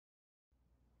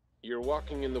You're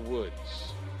walking in the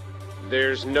woods.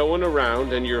 There's no one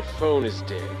around and your phone is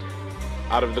dead.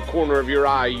 Out of the corner of your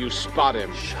eye, you spot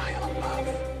him. Shia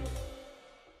LaBeof.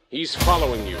 He's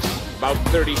following you, about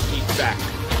 30 feet back.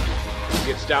 He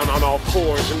gets down on all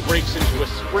fours and breaks into a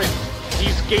sprint.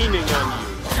 He's gaining on you.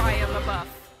 Shia LaBeof.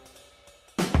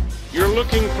 You're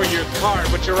looking for your car,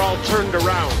 but you're all turned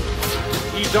around.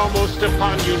 He's almost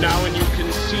upon you now, and you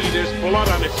can see there's blood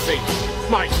on his face.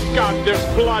 My God, there's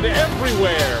blood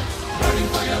everywhere! Running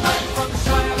for your life from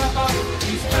Shia LaBeof.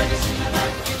 He's brandishing a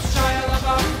knife. It's Shia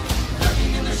LaBeof.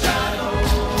 Lurking in the shadows.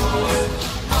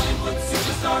 Hollywood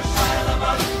superstar Shia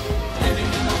LaBeof. Living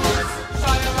in the woods.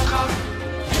 Shia LaBeof.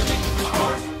 Killing the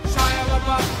horse. Shia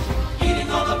LaBeof. Eating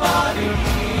all the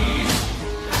bodies.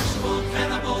 Actual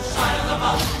cannibal Shia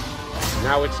LaBeof.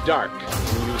 Now it's dark,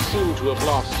 and you seem to have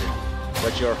lost him.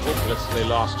 But you're hopelessly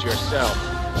lost yourself.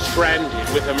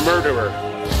 Stranded with a murderer,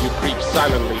 you creep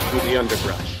silently through the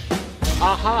underbrush.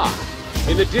 Aha!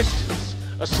 In the distance,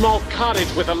 a small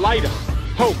cottage with a light on.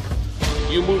 Hope.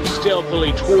 You move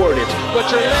stealthily toward it, but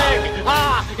your leg!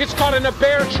 Ah! It's caught in a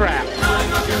bear trap!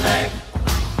 Gnawing off your leg.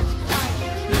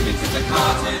 Living to the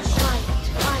cottage.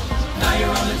 Now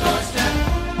you're on the doorstep.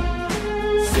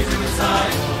 Sitting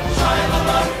inside. Shia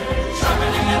LaBeof.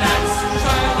 Sharpening an axe.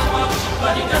 Shia LaBeof.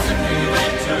 But he doesn't hear you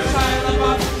enter. Shia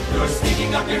LaBeof. You're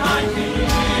sneaking up behind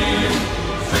him.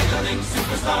 Strangling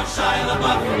superstar Shia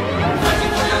LaBeof.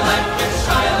 Fighting for your life with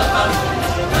Shia LaBeof.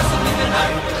 Wrestling the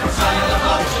knife with Shia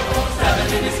LaBeof.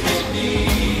 Stabbing in his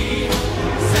kidney.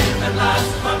 Safe at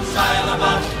last from Shia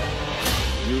LaBeof.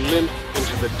 You limp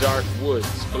into the dark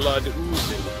woods, blood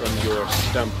oozing from your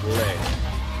stumped leg.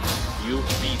 You've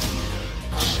beaten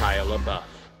Shia LaBeof.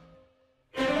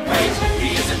 Wait, he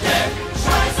isn't dead.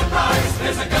 Shia Surprise.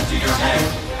 There's a gun to your head.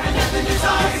 And death in his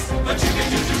eyes. But you can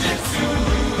do jujitsu.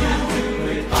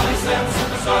 Body slam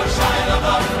superstar Shia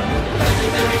LaBeof.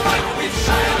 Legendary fight with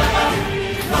Shia LaBeof.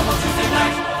 Normal Tuesday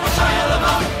night for Shia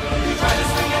LaBeof. You try to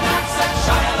swing an axe at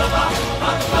Shia LaBeof,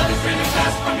 but the blood is draining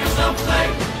fast from your stumped leg.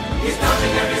 He's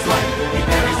dodging every swipe. He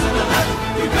parries to the left.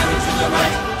 You cut him to the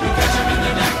right. You catch him in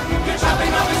the neck. You're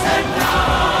chopping off his head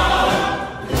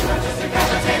now. You're just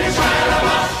decapitated Shia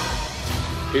LaBeof.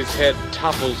 His head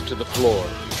topples to the floor,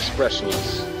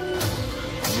 expressionless.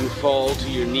 You fall to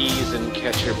your knees and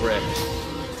catch your breath.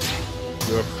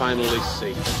 You're finally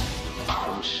safe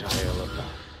from Shia LaBeof.